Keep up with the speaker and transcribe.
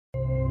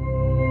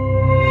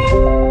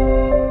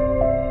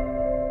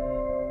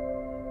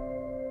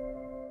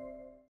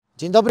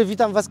Dzień dobry,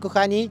 witam Was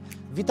kochani.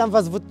 Witam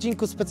Was w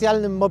odcinku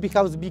specjalnym Mobi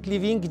House Big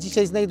Living.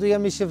 Dzisiaj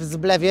znajdujemy się w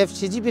Zblewie, w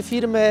siedzibie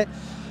firmy,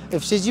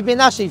 w siedzibie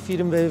naszej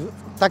firmy,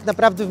 tak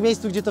naprawdę w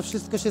miejscu, gdzie to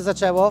wszystko się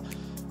zaczęło.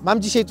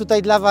 Mam dzisiaj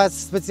tutaj dla Was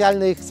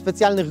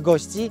specjalnych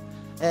gości.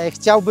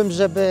 Chciałbym,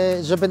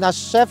 żeby nasz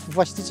szef,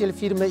 właściciel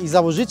firmy i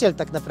założyciel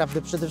tak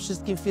naprawdę przede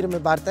wszystkim firmy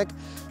Bartek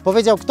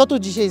powiedział, kto tu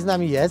dzisiaj z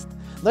nami jest,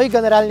 no i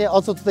generalnie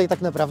o co tutaj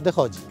tak naprawdę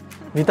chodzi.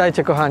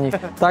 Witajcie kochani.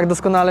 Tak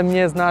doskonale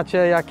mnie znacie,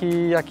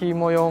 jak i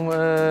moją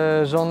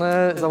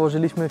żonę.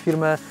 Założyliśmy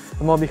firmę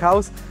Mobi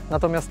House.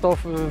 Natomiast to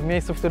w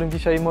miejscu, w którym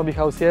dzisiaj Mobi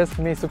House jest, w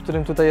miejscu, w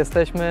którym tutaj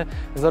jesteśmy,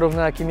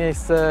 zarówno jak i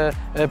miejsce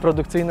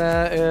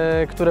produkcyjne,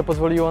 które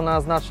pozwoliło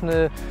na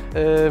znaczny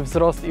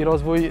wzrost i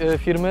rozwój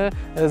firmy,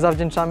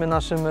 zawdzięczamy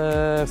naszym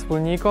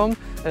wspólnikom,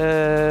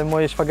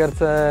 mojej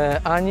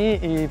szwagerce Ani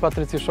i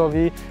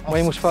Patrycjuszowi,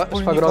 mojemu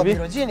szwagrowi. W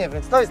rodzinie,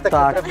 więc to jest tak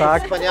naprawdę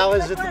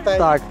wspaniałe, że tutaj...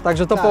 Tak,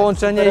 także to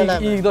połączenie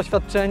i ich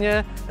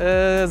doświadczenie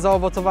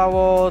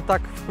zaowocowało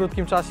tak w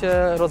krótkim czasie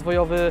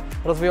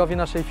rozwojowi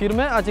naszej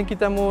firmy, a dzięki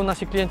temu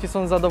nasi klienci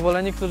są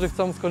zadowoleni, którzy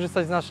chcą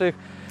skorzystać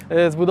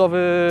z budowy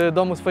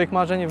domu swoich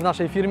marzeń w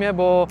naszej firmie,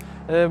 bo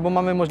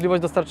mamy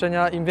możliwość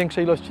dostarczenia im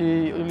większej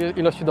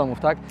ilości domów,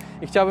 tak?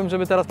 I chciałbym,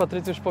 żeby teraz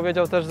Patrycjusz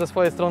powiedział też ze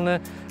swojej strony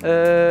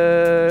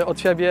od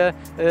siebie,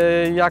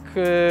 jak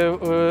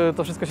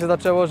to wszystko się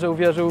zaczęło, że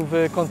uwierzył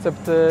w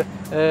koncept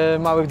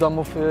małych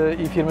domów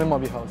i firmy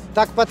Mobi House.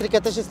 Tak, Patryk,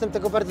 ja też jestem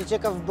tego bardzo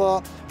ciekaw,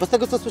 bo z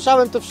tego co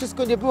słyszałem, to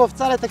wszystko nie było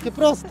wcale takie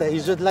proste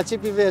i że dla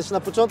Ciebie, wiesz,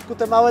 na początku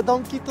te małe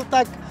domki to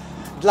tak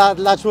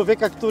dla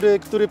człowieka,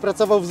 który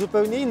pracował w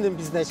zupełnie innym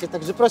biznesie,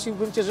 także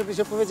prosiłbym Cię, żebyś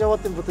opowiedział o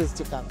tym, bo to jest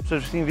ciekawe.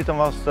 Przede wszystkim witam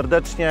Was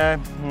serdecznie.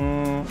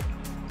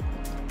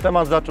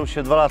 Temat zaczął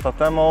się 2 lata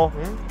temu.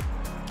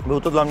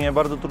 Był to dla mnie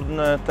bardzo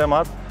trudny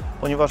temat,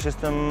 ponieważ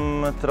jestem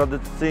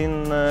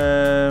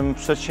tradycyjnym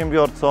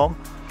przedsiębiorcą.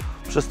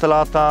 Przez te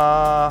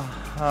lata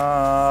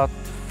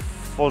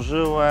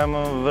tworzyłem,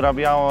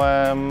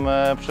 wyrabiałem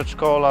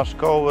przedszkola,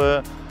 szkoły,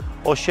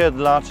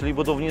 osiedla, czyli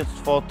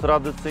budownictwo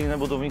tradycyjne,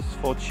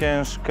 budownictwo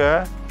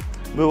ciężkie.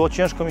 Było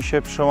ciężko mi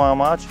się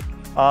przełamać,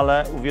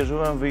 ale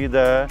uwierzyłem w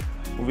ideę,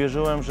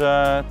 uwierzyłem,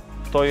 że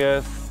to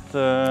jest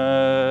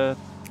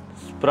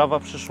sprawa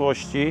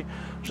przyszłości,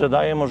 że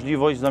daje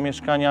możliwość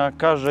zamieszkania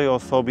każdej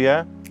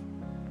osobie.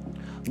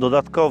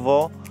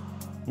 Dodatkowo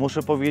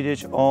muszę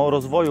powiedzieć o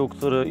rozwoju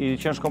i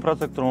ciężką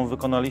pracę, którą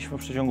wykonaliśmy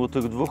w przeciągu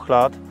tych 2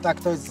 lat.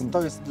 Tak, to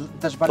jest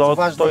też bardzo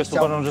ważne.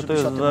 Uważam, że to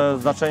jest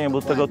znaczenie,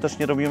 bo tego też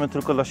nie robimy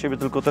tylko dla siebie,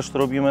 tylko też to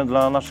robimy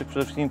dla naszych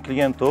przede wszystkim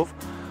klientów.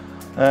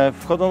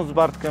 Wchodząc z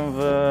Bartkiem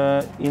w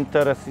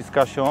interes i z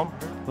Kasią,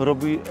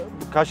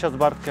 Kasia z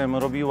Bartkiem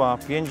robiła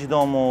 5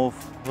 domów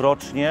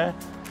rocznie.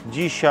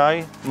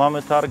 Dzisiaj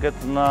mamy target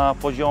na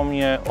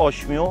poziomie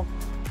 8,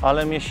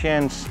 ale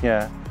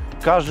miesięcznie.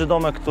 Każdy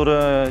domek, który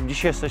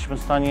dzisiaj jesteśmy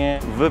w stanie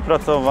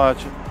wypracować,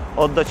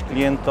 oddać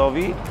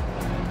klientowi,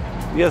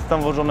 jest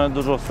tam włożone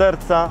dużo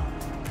serca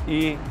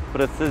i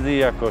precyzji i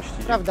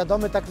jakości. Prawda,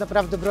 domy tak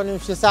naprawdę bronią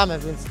się same,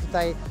 więc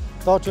tutaj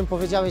to, o czym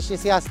powiedziałeś,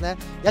 jest jasne.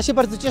 Ja się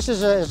bardzo cieszę,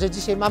 że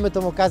dzisiaj mamy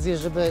tą okazję,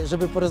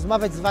 żeby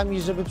porozmawiać z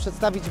Wami, żeby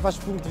przedstawić Wasz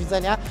punkt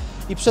widzenia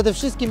i przede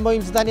wszystkim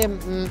moim zdaniem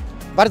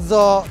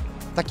bardzo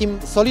takim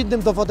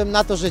solidnym dowodem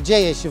na to, że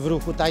dzieje się w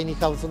ruchu tiny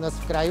house u nas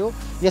w kraju,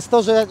 jest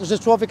to, że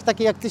człowiek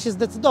taki jak Ty się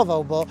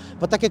zdecydował, bo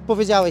tak jak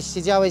powiedziałeś,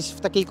 siedziałeś w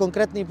takiej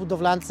konkretnej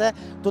budowlance,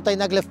 tutaj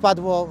nagle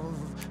wpadł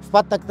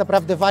tak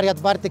naprawdę wariat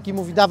Bartek i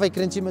mówi, dawaj,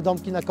 kręcimy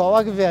domki na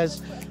kołach, wiesz.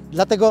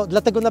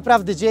 Dlatego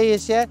naprawdę dzieje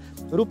się,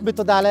 róbmy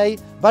to dalej.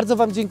 Bardzo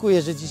Wam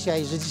dziękuję, że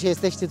dzisiaj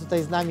jesteście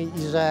tutaj z nami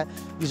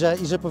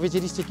i że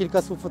powiedzieliście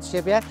kilka słów od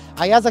siebie,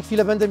 a ja za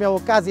chwilę będę miał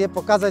okazję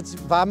pokazać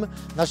Wam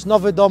nasz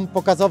nowy dom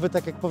pokazowy,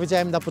 tak jak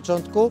powiedziałem na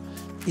początku,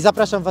 i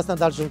zapraszam Was na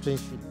dalszą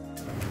część filmu.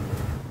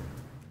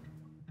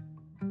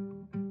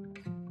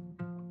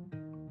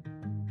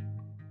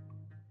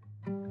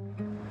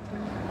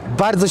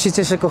 Bardzo się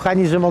cieszę,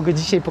 kochani, że mogę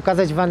dzisiaj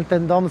pokazać Wam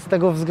ten dom z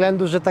tego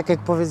względu, że tak jak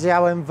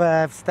powiedziałem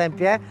we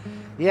wstępie,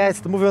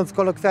 jest, mówiąc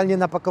kolokwialnie,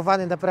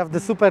 napakowany naprawdę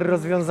super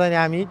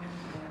rozwiązaniami.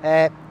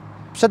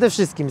 Przede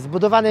wszystkim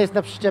zbudowany jest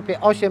na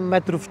przyczepie 8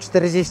 m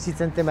 40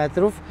 cm,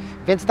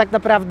 więc tak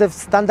naprawdę w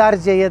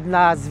standardzie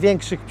jedna z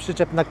większych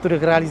przyczep, na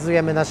których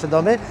realizujemy nasze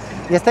domy.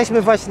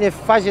 Jesteśmy właśnie w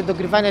fazie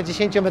dogrywania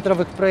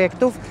 10-metrowych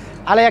projektów,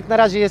 ale jak na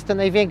razie jest to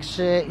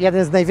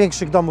jeden z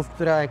największych domów,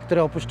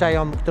 które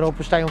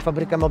opuszczają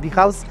fabrykę Mobi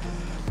House.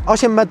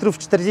 8 m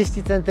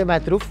 40 cm,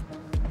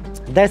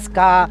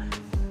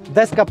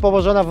 deska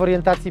położona w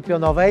orientacji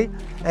pionowej,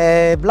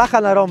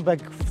 blacha na rąbek,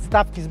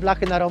 wstawki z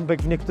blachy na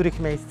rąbek w niektórych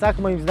miejscach.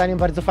 Moim zdaniem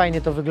bardzo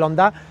fajnie to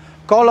wygląda.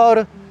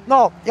 Kolor,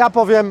 no ja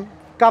powiem,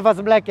 kawa z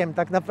mlekiem,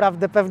 tak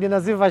naprawdę pewnie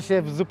nazywa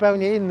się w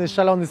zupełnie inny,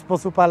 szalony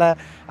sposób,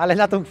 ale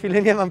na tą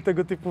chwilę nie mam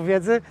tego typu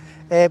wiedzy.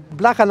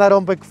 Blacha na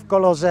rąbek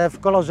w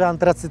kolorze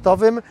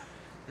antracytowym,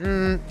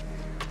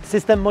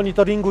 system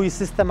monitoringu i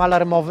system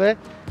alarmowy,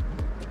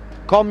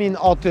 komin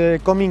od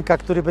kominka,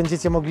 który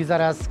będziecie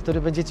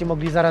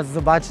mogli zaraz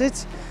zobaczyć.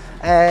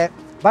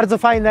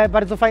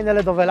 Bardzo fajne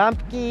LEDowe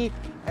lampki,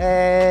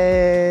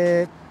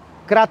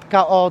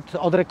 kratka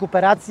od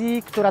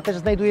rekuperacji, która też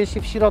znajduje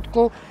się w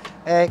środku,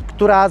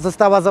 która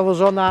została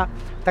założona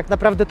tak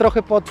naprawdę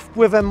trochę pod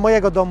wpływem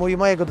mojego domu i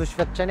mojego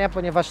doświadczenia,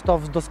 ponieważ to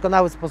w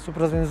doskonały sposób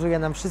rozwiązuje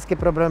nam wszystkie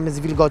problemy z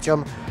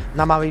wilgocią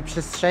na małej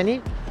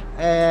przestrzeni.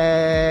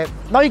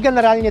 No i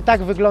generalnie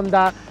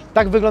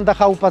tak wygląda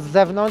chałupa z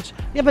zewnątrz.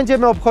 Nie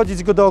będziemy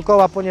obchodzić go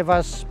dookoła,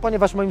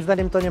 ponieważ moim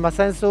zdaniem to nie ma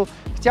sensu.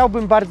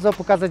 Chciałbym bardzo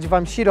pokazać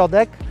Wam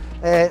środek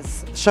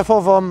z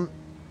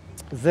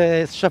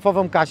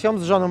szefową Kasią,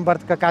 z żoną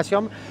Bartka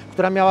Kasią,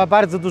 która miała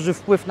bardzo duży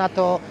wpływ na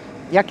to,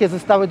 jakie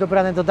zostały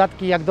dobrane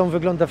dodatki, jak dom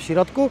wygląda w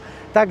środku.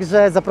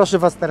 Także zaproszę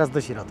Was teraz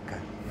do środka.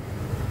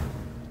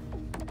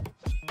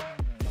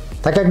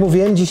 Tak jak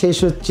mówiłem,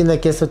 dzisiejszy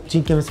odcinek jest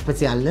odcinkiem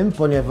specjalnym,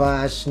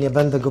 ponieważ nie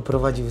będę go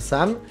prowadził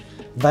sam.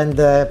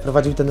 Będę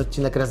prowadził ten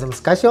odcinek razem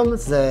z Kasią,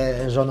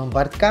 z żoną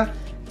Bartka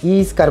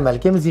i z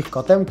Karmelkiem, z ich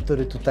kotem,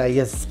 który tutaj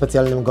jest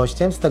specjalnym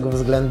gościem, z tego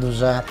względu,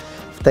 że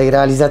w tej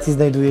realizacji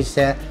znajduje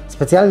się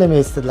specjalne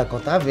miejsce dla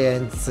kota,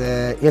 więc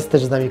jest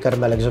też z nami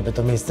Karmelek, żeby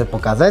to miejsce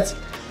pokazać.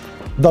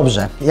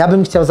 Dobrze, ja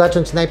bym chciał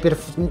zacząć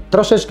najpierw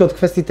troszeczkę od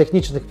kwestii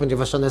technicznych,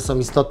 ponieważ one są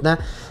istotne.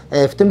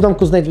 W tym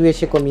domku znajduje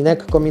się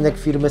kominek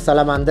firmy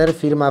Salamander.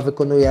 Firma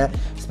wykonuje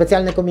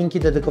specjalne kominki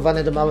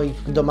dedykowane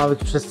do małych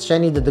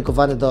przestrzeni,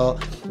 dedykowane do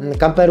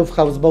kamperów,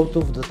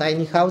 houseboatów, do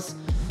tiny house.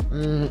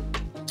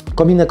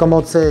 Kominek o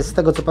mocy, z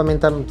tego co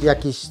pamiętam,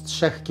 jakieś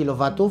 3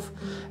 kW.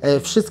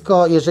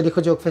 Wszystko, jeżeli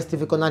chodzi o kwestię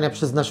wykonania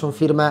przez naszą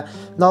firmę,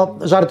 no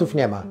żartów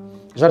nie ma.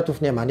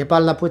 Żartów nie ma.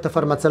 Niepalna płyta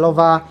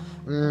farmacelowa,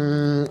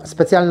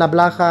 specjalna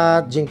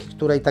blacha, dzięki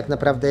której tak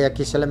naprawdę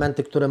jakieś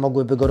elementy, które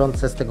mogłyby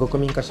gorące z tego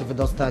kominka się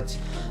wydostać,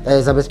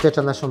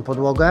 zabezpiecza naszą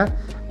podłogę.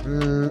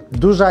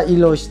 Duża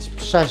ilość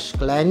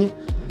przeszkleń.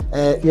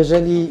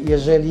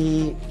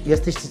 Jeżeli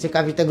jesteście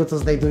ciekawi tego, co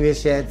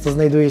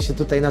znajduje się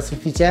tutaj na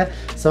suficie,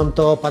 są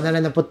to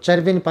panele na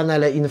podczerwień,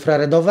 panele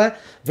infraredowe,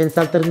 więc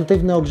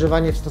alternatywne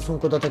ogrzewanie w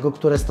stosunku do tego,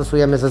 które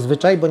stosujemy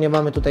zazwyczaj, bo nie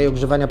mamy tutaj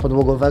ogrzewania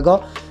podłogowego.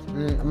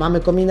 Mamy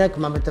kominek,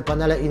 mamy te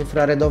panele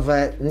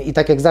infraredowe i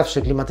tak jak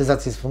zawsze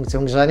klimatyzację z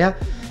funkcją grzania.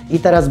 I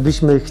teraz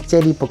byśmy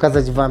chcieli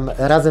pokazać Wam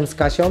razem z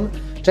Kasią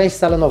część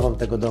salonową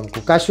tego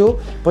domku. Kasiu,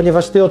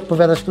 ponieważ Ty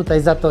odpowiadasz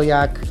tutaj za to,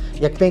 jak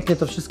pięknie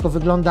to wszystko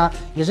wygląda,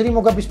 jeżeli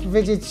mogłabyś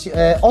powiedzieć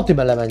o tym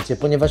elemencie,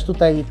 ponieważ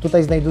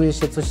tutaj znajduje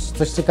się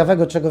coś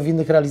ciekawego, czego w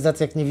innych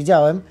realizacjach nie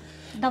widziałem.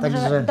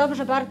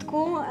 Dobrze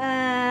Bartku.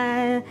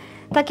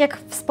 Tak jak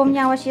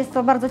wspomniałeś, jest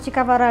to bardzo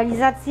ciekawa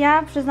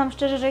realizacja. Przyznam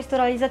szczerze, że jest to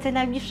realizacja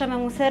najbliższa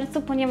memu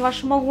sercu,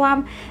 ponieważ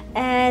mogłam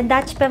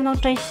dać pewną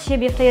część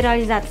siebie w tej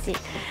realizacji.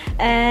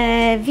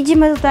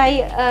 Widzimy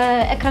tutaj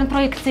ekran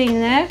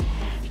projekcyjny,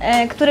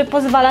 który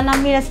pozwala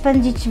nam mile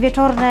spędzić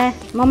wieczorne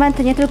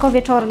momenty, nie tylko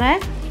wieczorne.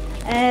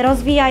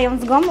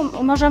 Rozwijając go,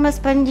 możemy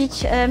spędzić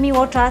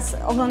miło czas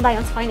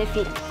oglądając fajny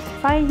film.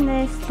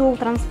 Fajny stół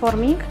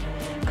transforming,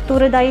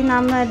 który daje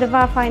nam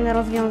 2 fajne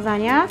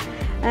rozwiązania.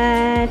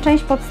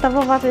 Część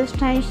podstawowa to jest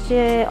część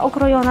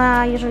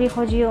okrojona, jeżeli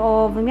chodzi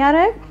o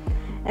wymiary,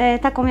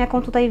 taką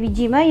jaką tutaj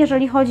widzimy.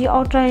 Jeżeli chodzi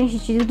o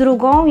część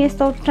drugą, jest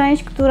to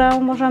część, którą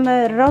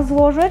możemy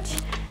rozłożyć.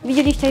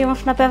 Widzieliście ją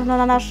już na pewno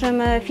na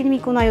naszym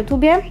filmiku na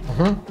YouTubie.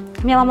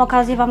 Miałam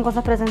okazję Wam go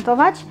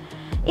zaprezentować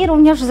i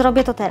również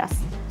zrobię to teraz.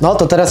 No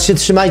to teraz się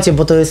trzymajcie,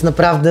 bo to jest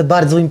naprawdę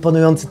bardzo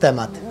imponujący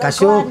temat.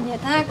 Kasiu? Dokładnie,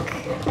 tak.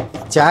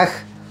 Ciach.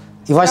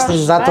 I właśnie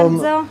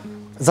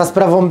za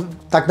sprawą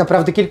tak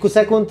naprawdę kilku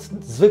sekund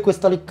zwykły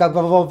stolik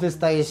kawowy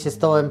staje się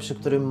stołem, przy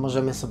którym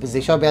możemy sobie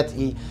zjeść obiad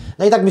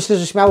no i tak myślę,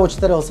 że śmiało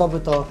 4 osoby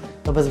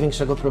to bez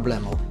większego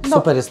problemu.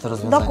 Super jest to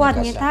rozwiązanie,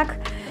 dokładnie, Kasia. tak.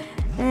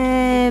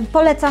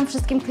 Polecam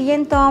wszystkim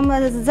klientom.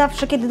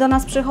 Zawsze, kiedy do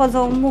nas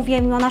przychodzą, mówię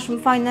im o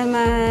naszym fajnym,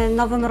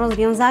 nowym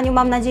rozwiązaniu.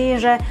 Mam nadzieję,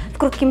 że w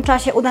krótkim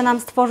czasie uda nam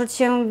stworzyć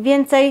się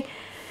więcej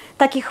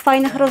takich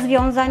fajnych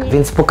rozwiązań.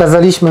 Więc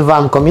pokazaliśmy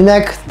Wam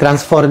kominek,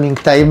 transforming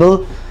table.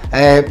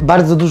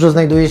 Bardzo dużo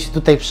znajduje się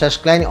tutaj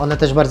przeszkleń. One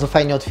też bardzo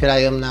fajnie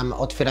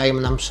otwierają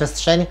nam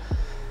przestrzeń.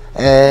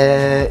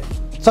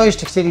 Co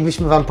jeszcze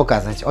chcielibyśmy Wam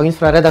pokazać? O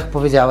infraredach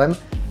powiedziałem.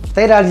 W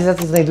tej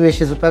realizacji znajduje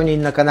się zupełnie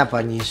inna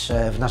kanapa niż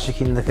w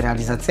naszych innych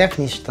realizacjach,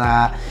 niż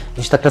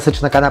ta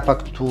klasyczna kanapa,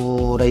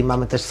 której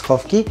mamy też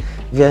schowki,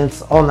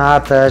 więc ona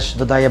też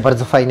dodaje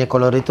bardzo fajnie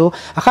kolorytu.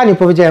 Aha, nie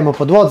powiedziałem o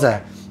podłodze.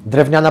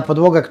 Drewniana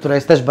podłoga, która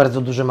jest też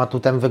bardzo dużym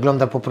atutem,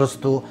 wygląda po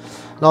prostu...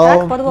 No...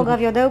 Tak, podłoga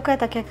wiodełka,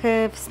 tak jak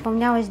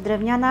wspomniałeś,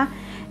 drewniana,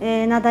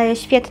 nadaje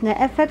świetny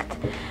efekt.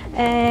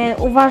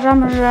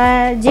 Uważam,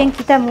 że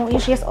dzięki temu,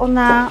 iż jest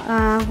ona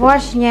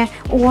właśnie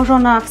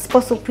ułożona w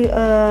sposób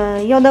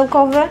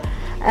jodełkowy,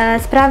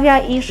 sprawia,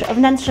 iż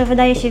wnętrze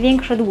wydaje się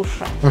większe,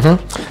 dłuższe.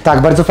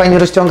 Tak, bardzo fajnie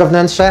rozciąga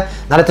wnętrze,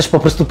 no ale też po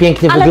prostu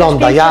pięknie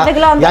wygląda.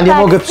 Ja nie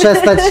mogę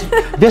przestać,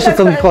 wiesz o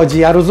co mi chodzi,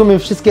 ja rozumiem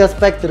wszystkie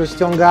aspekty,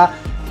 rozciąga,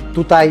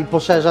 tutaj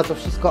poszerza to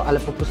wszystko, ale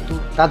po prostu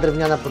ta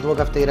drewniana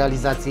podłoga w tej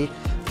realizacji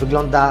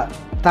wygląda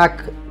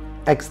tak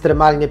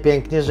ekstremalnie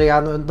pięknie, że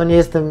ja no nie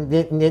jestem,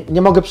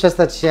 nie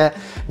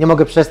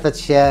mogę przestać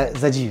się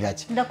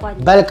zadziwiać.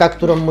 Dokładnie. Belka,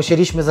 którą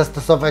musieliśmy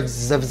zastosować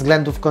ze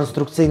względów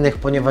konstrukcyjnych,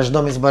 ponieważ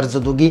dom jest bardzo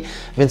długi,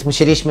 więc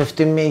musieliśmy w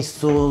tym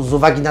miejscu, z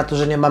uwagi na to,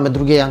 że nie mamy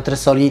drugiej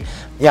antresoli,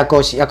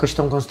 jakoś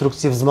tą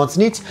konstrukcję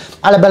wzmocnić,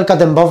 ale belka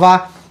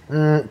dębowa,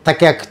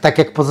 tak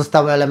jak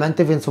pozostałe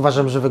elementy, więc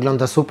uważam, że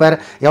wygląda super.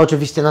 Ja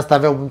oczywiście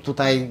nastawiałbym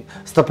tutaj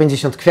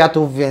 150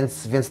 kwiatów,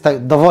 więc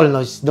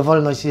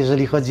dowolność,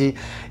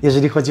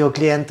 jeżeli chodzi o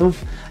klientów,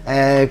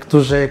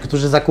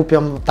 którzy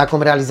zakupią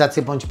taką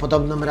realizację bądź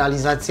podobną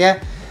realizację.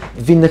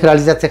 W innych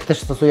realizacjach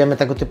też stosujemy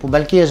tego typu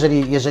belki,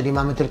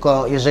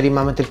 jeżeli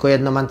mamy tylko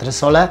jedną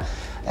antresolę.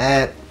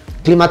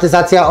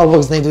 Klimatyzacja,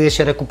 obok znajduje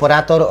się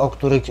rekuperator,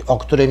 o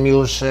którym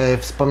już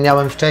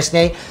wspomniałem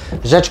wcześniej.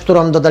 Rzecz,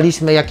 którą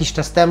dodaliśmy jakiś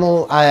czas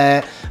temu,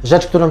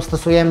 rzecz, którą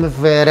stosujemy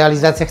w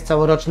realizacjach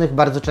całorocznych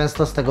bardzo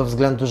często z tego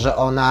względu, że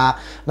ona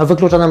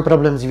wyklucza nam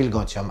problem z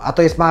wilgocią. A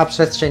to jest mała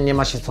przestrzeń, nie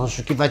ma się co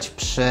oszukiwać.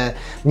 Przy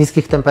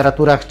niskich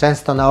temperaturach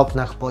często na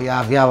oknach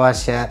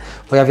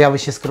pojawiały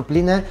się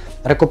skropliny.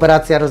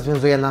 Rekuperacja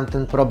rozwiązuje nam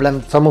ten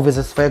problem, co mówię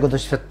ze swojego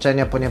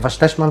doświadczenia, ponieważ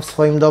też mam w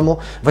swoim domu.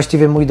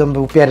 Właściwie mój dom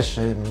był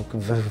pierwszy,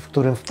 w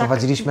którym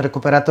wprowadziliśmy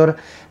rekuperator.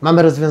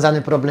 Mamy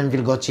rozwiązany problem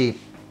wilgoci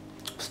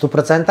w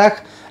 100%.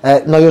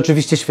 No i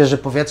oczywiście świeże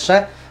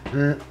powietrze.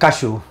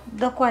 Kasiu.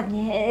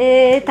 Dokładnie.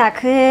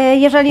 Tak,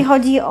 jeżeli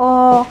chodzi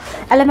o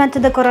elementy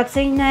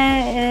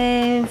dekoracyjne,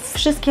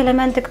 wszystkie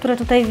elementy, które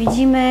tutaj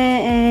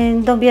widzimy,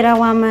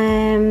 dobierałam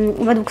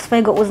według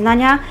swojego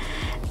uznania.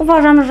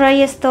 Uważam, że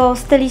jest to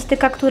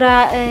stylistyka,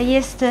 która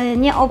jest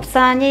nie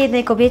obca nie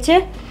jednej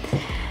kobiecie.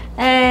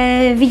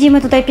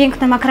 Widzimy tutaj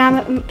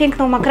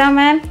piękną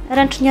makramę,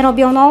 ręcznie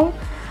robioną,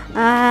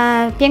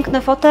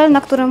 piękny fotel,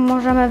 na którym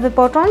możemy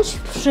wypocząć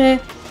przy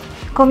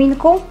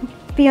kominku,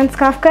 pijąc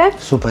kawkę.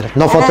 Super.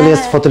 No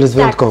fotel jest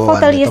wyjątkowo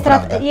ładny,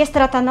 fotel jest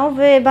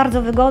ratanowy,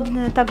 bardzo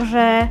wygodny,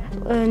 także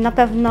na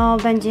pewno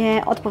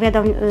będzie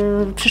odpowiadał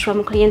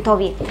przyszłemu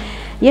klientowi.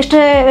 Jeszcze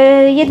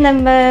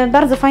jednym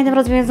bardzo fajnym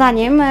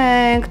rozwiązaniem,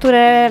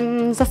 które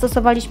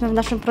zastosowaliśmy w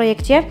naszym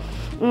projekcie,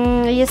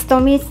 jest to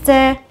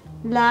miejsce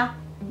dla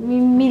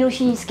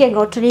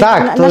Milusińskiego, czyli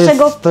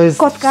naszego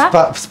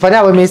kotka.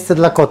 Wspaniałe miejsce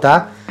dla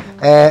kota.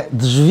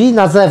 Drzwi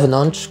na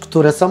zewnątrz,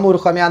 które są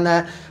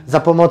uruchamiane za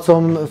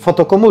pomocą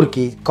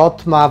fotokomórki.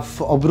 Kot ma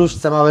w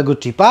obruszce małego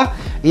chipa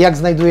i jak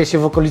znajduje się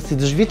w okolicy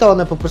drzwi, to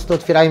one po prostu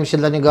otwierają się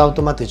dla niego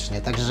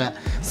automatycznie. Także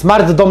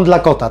smart dom dla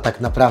kota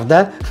tak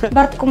naprawdę.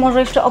 Bartku, może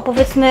jeszcze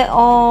opowiedzmy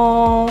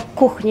o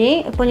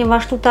kuchni,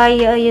 ponieważ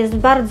tutaj jest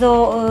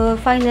bardzo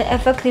fajny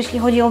efekt, jeśli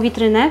chodzi o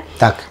witrynę.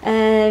 Tak.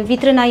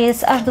 Witryna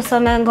jest aż do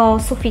samego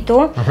sufitu.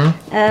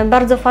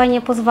 Bardzo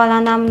fajnie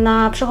pozwala nam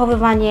na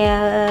przechowywanie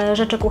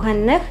rzeczy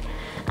kuchennych,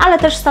 ale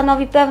też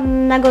stanowi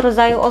pewnego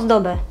rodzaju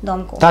ozdobę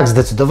domku. Tak,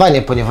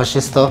 zdecydowanie, ponieważ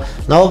jest to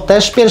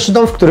też pierwszy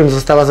dom, w którym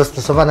została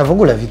zastosowana w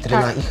ogóle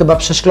witryna i chyba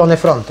przeszklone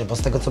fronty, bo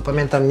z tego co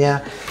pamiętam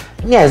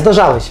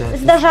zdarzały się.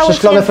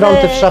 Przeszklone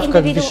fronty w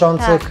szafkach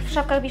wiszących. Tak, w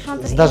szafkach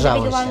wiszących, w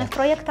indywidualnych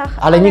projektach.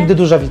 Ale nigdy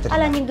duża witryna.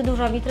 Ale nigdy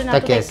duża witryna,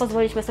 tak tutaj jest.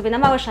 Pozwoliliśmy sobie na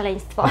małe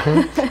szaleństwo.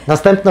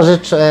 Następna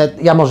rzecz,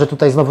 ja może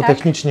tutaj znowu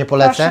technicznie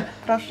polecę.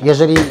 Proszę.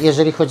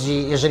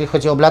 Jeżeli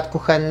chodzi o blat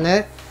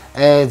kuchenny,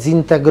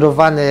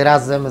 zintegrowany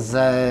razem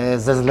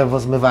ze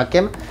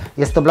zlewozmywakiem.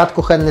 Jest to blat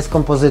kuchenny z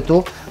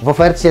kompozytu. W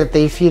ofercie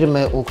tej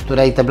firmy, u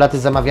której te blaty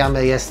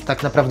zamawiamy, jest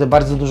tak naprawdę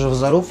bardzo dużo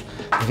wzorów,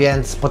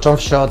 więc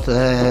począwszy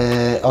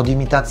od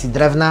imitacji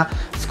drewna,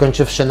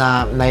 skończywszy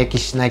na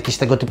jakichś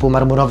tego typu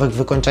marmurowych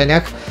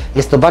wykończeniach.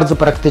 Jest to bardzo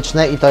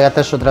praktyczne i to ja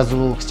też od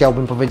razu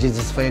chciałbym powiedzieć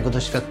ze swojego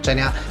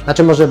doświadczenia,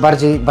 znaczy może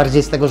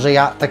bardziej z tego, że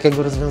ja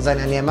takiego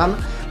rozwiązania nie mam.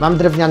 Mam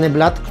drewniany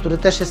blat, który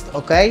też jest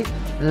ok,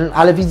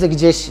 ale widzę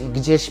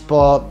gdzieś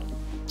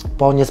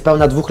po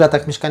niespełna 2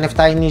 latach mieszkania w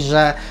stajni,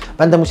 że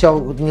będę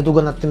musiał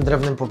niedługo nad tym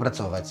drewnem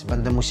popracować.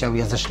 Będę musiał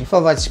je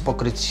zeszlifować,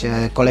 pokryć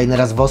kolejny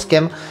raz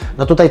woskiem.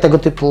 No tutaj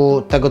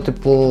tego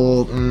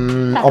typu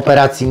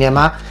operacji nie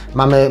ma.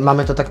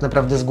 Mamy to tak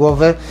naprawdę z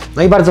głowy.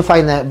 No i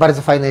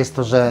bardzo fajne jest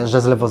to,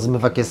 że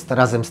zlewozmywak jest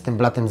razem z tym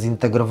blatem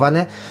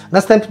zintegrowany.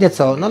 Następnie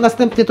co? No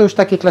następnie to już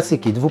takie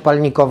klasyki.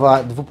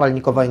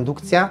 Dwupalnikowa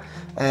indukcja,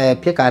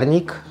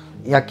 piekarnik,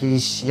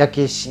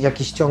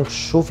 jakiś ciąg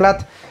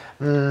szuflad,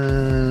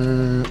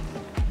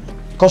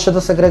 kosze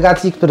do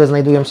segregacji, które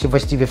znajdują się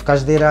właściwie w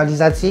każdej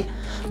realizacji.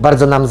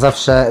 Bardzo nam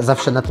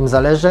zawsze na tym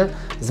zależy.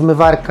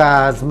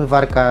 Zmywarka,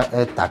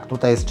 tak,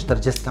 tutaj jest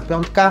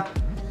 45.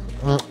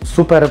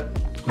 Super,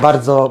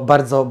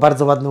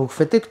 bardzo ładne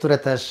uchwyty, które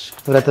też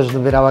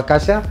dobierała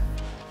Kasia.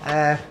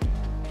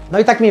 No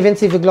i tak mniej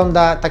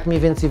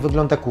więcej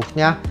wygląda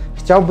kuchnia.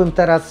 Chciałbym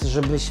teraz,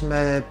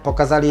 żebyśmy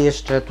pokazali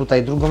jeszcze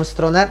tutaj drugą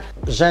stronę.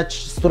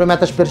 Rzecz, z którą ja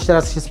też pierwszy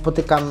raz się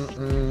spotykam,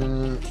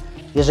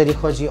 jeżeli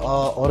chodzi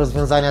o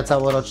rozwiązania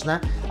całoroczne,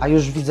 a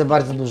już widzę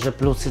bardzo duże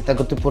plusy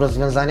tego typu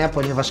rozwiązania,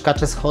 ponieważ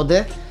kacze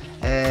schody,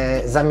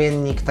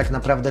 zamiennik tak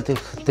naprawdę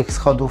tych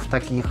schodów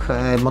takich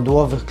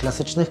modułowych,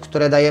 klasycznych,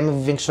 które dajemy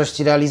w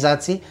większości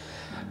realizacji.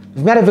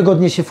 W miarę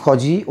wygodnie się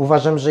wchodzi.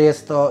 Uważam, że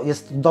jest to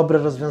dobre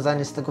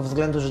rozwiązanie z tego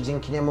względu, że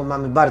dzięki niemu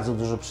mamy bardzo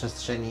dużo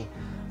przestrzeni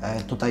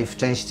tutaj w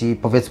części,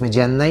 powiedzmy,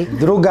 dziennej.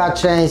 Druga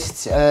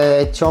część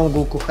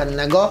ciągu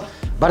kuchennego,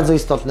 bardzo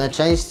istotna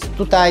część.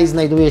 Tutaj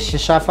znajduje się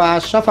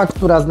szafa,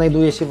 która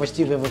znajduje się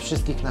właściwie we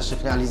wszystkich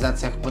naszych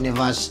realizacjach,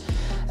 ponieważ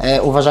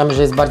uważamy,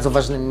 że jest bardzo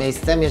ważnym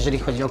miejscem, jeżeli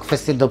chodzi o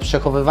kwestie do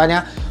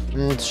przechowywania.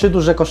 3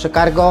 duże kosze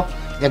cargo,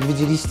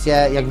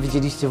 jak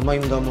widzieliście w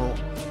moim domu,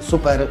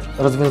 super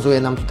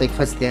rozwiązuje nam tutaj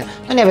kwestie,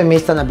 no nie wiem,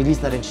 miejsca na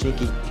bieliznę,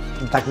 ręczniki,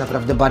 tak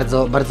naprawdę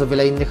bardzo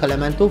wiele innych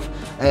elementów.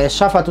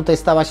 Szafa tutaj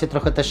stała się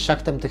trochę też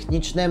szachtem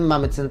technicznym,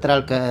 mamy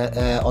centralkę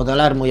od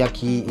alarmu,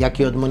 jak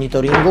i od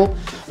monitoringu.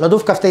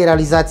 Lodówka w tej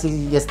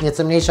realizacji jest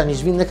nieco mniejsza niż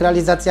w innych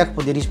realizacjach.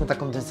 Podjęliśmy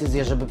taką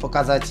decyzję, żeby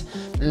pokazać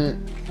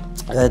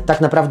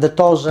tak naprawdę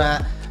to, że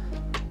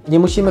nie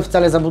musimy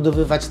wcale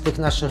zabudowywać tych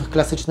naszych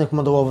klasycznych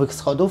modułowych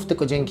schodów,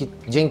 tylko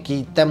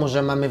dzięki temu,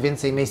 że mamy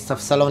więcej miejsca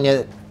w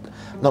salonie,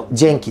 no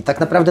tak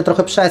naprawdę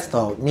trochę przez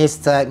to.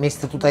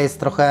 Miejsce tutaj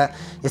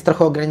jest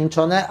trochę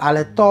ograniczone,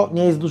 ale to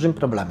nie jest dużym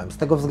problemem, z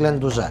tego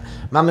względu, że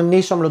mamy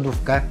mniejszą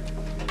lodówkę,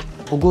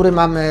 u góry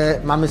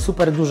mamy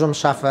super dużą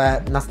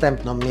szafę,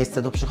 następną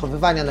miejsce do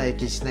przechowywania na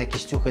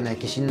jakieś ciuchy, na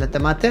jakieś inne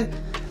tematy.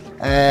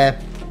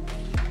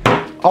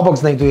 Obok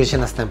znajduje się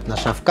następna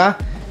szafka.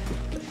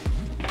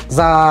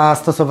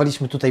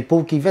 Zastosowaliśmy tutaj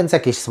półki, więc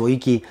jakieś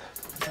słoiki,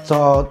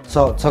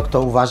 co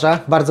kto uważa.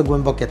 Bardzo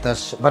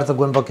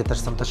głębokie też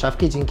są te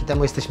szafki, dzięki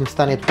temu jesteśmy w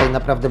stanie tutaj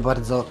naprawdę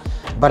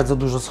bardzo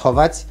dużo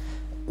schować.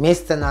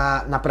 Miejsce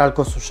na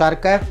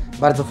pralko-suszarkę,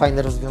 bardzo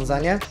fajne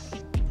rozwiązanie.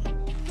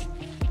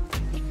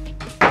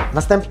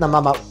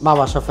 Następna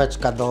mała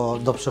szafeczka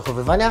do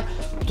przechowywania.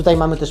 Tutaj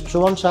mamy też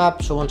przyłącza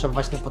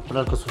właśnie pod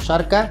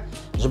pralko-suszarkę,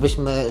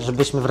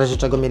 żebyśmy w razie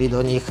czego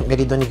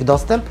mieli do nich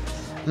dostęp.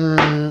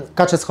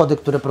 Kacze schody,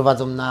 które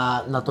prowadzą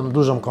na tą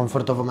dużą,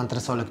 komfortową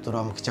antresolę,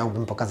 którą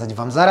chciałbym pokazać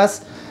Wam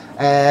zaraz.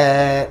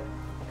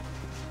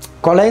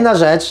 Kolejna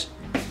rzecz,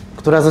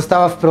 która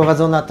została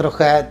wprowadzona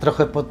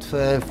trochę pod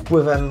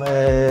wpływem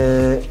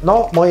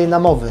mojej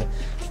namowy.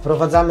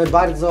 Wprowadzamy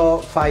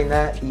bardzo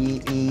fajne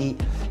i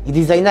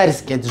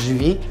designerskie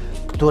drzwi,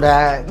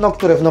 które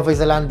w Nowej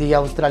Zelandii i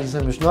Australii są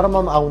już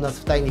normą, a u nas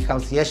w Tiny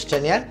House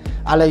jeszcze nie,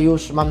 ale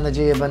już, mam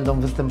nadzieję, będą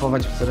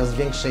występować w coraz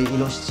większej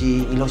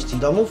ilości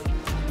domów.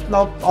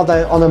 No,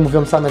 one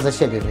mówią same za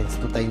siebie, więc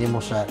tutaj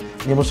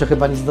nie muszę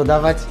chyba nic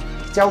dodawać.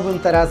 Chciałbym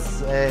teraz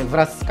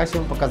wraz z Kasią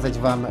pokazać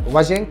Wam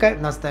łazienkę,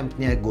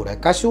 następnie górę.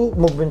 Kasiu,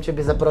 mógłbym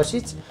Ciebie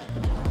zaprosić?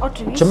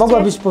 Oczywiście. Czy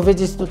mogłabyś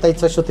powiedzieć tutaj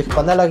coś o tych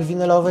panelach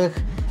winylowych,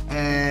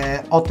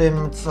 o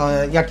tym,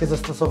 jakie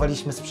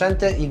zastosowaliśmy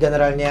sprzęty i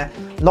generalnie,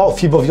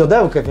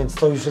 fibowiodełkę, więc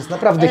to już jest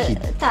naprawdę hit.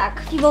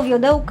 Tak,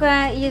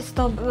 fibowiodełkę, jest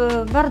to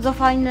bardzo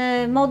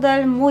fajny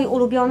model, mój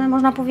ulubiony,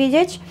 można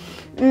powiedzieć.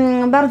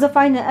 Bardzo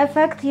fajny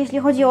efekt, jeśli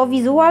chodzi o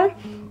wizual.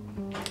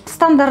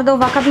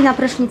 Standardowa kabina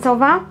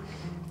prysznicowa,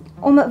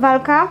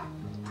 umywalka,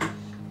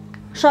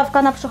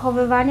 szafka na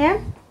przechowywanie,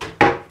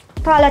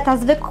 toaleta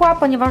zwykła,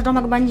 ponieważ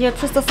domek będzie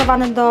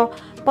przystosowany do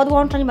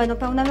podłączeń, będą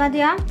pełne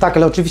media. Tak,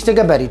 ale oczywiście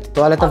gabarit,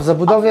 toaleta w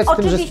zabudowie z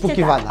tym, że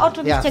spłukiwana. Tak,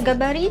 oczywiście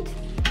gabarit.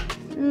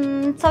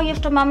 Co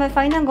jeszcze mamy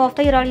fajnego w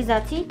tej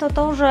realizacji,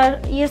 to że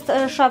jest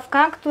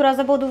szafka, która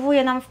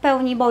zabudowuje nam w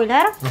pełni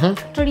boiler,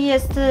 czyli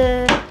jest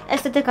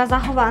estetyka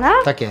zachowana.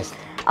 Tak jest.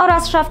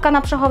 Oraz szafka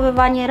na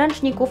przechowywanie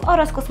ręczników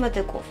oraz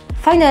kosmetyków.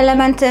 Fajny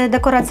element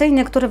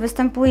dekoracyjny, który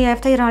występuje w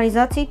tej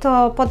realizacji,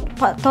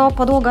 to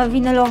podłoga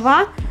winylowa,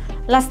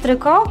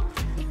 lastryko.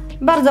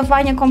 Bardzo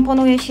fajnie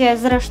komponuje się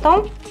z resztą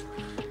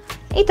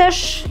i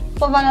też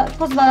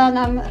pozwala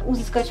nam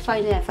uzyskać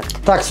fajny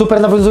efekt. Tak,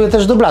 super nawiązuje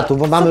też do blatu,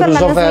 bo mamy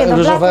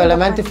różowe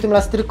elementy w tym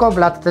lastryko.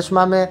 Blat też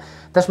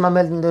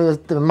mamy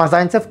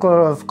mazańce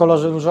w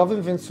kolorze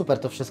różowym, więc super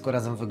to wszystko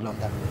razem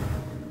wygląda.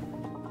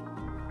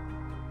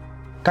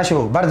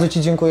 Kasiu, bardzo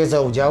Ci dziękuję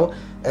za udział.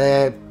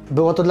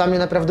 Było to dla mnie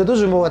naprawdę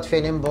dużym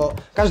ułatwieniem, bo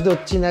każdy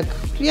odcinek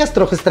jest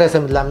trochę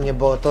stresem dla mnie,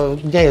 bo to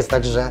nie jest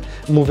tak, że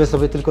mówię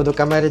sobie tylko do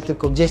kamery,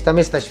 tylko gdzieś tam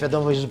jest ta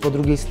świadomość, że po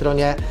drugiej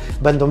stronie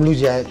będą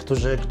ludzie,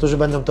 którzy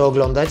będą to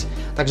oglądać.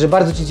 Także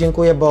bardzo Ci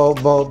dziękuję,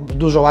 bo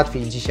dużo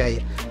łatwiej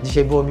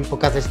dzisiaj było mi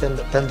pokazać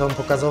ten dom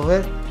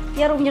pokazowy.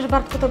 Ja również,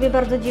 Bartku, Tobie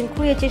bardzo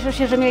dziękuję. Cieszę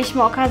się, że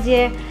mieliśmy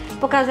okazję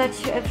pokazać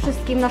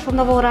wszystkim naszą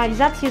nową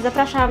realizację.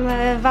 Zapraszam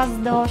Was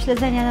do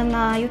śledzenia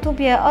na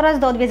YouTubie oraz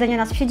do odwiedzenia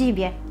nas w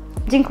siedzibie.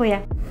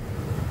 Dziękuję.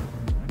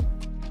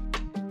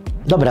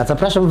 Dobra,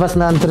 zapraszam Was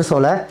na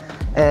antresolę.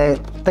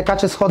 Te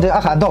kacze schody,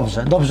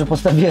 dobrze,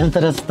 postawiłem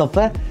teraz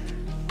stopę.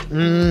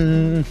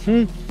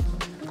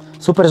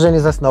 Super, że nie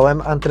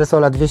zasnąłem.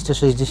 Antresola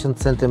 260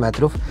 cm.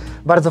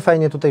 Bardzo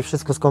fajnie tutaj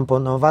wszystko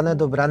skomponowane,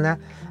 dobrane.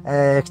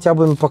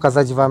 Chciałbym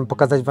pokazać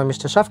Wam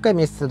jeszcze szafkę,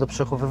 miejsce do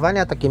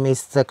przechowywania. Takie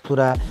miejsce,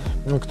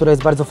 które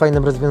jest bardzo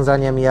fajnym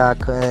rozwiązaniem,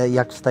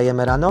 jak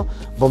wstajemy rano,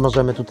 bo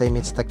możemy tutaj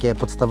mieć takie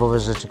podstawowe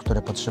rzeczy,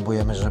 które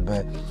potrzebujemy,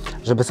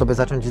 żeby sobie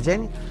zacząć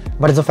dzień.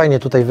 Bardzo fajnie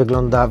tutaj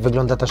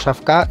wygląda ta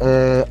szafka.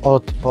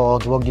 Od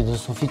podłogi do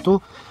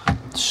sufitu.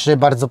 3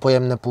 bardzo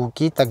pojemne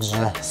półki,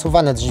 także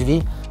suwane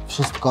drzwi.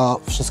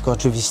 Wszystko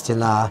oczywiście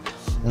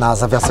na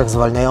zawiasach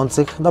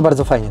zwalniających. No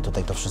bardzo fajnie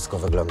tutaj to wszystko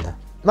wygląda.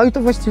 No i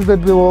to właściwie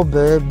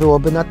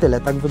byłoby na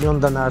tyle. Tak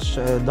wygląda nasz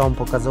dom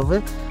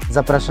pokazowy.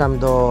 Zapraszam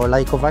do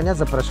lajkowania,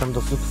 zapraszam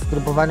do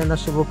subskrybowania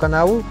naszego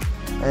kanału.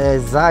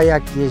 Za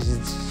jakieś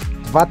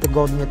 2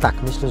 tygodnie, tak,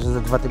 myślę, że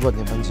za 2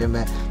 tygodnie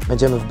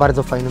będziemy w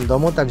bardzo fajnym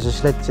domu, także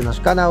śledźcie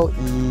nasz kanał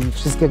i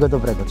wszystkiego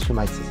dobrego,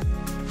 trzymajcie się.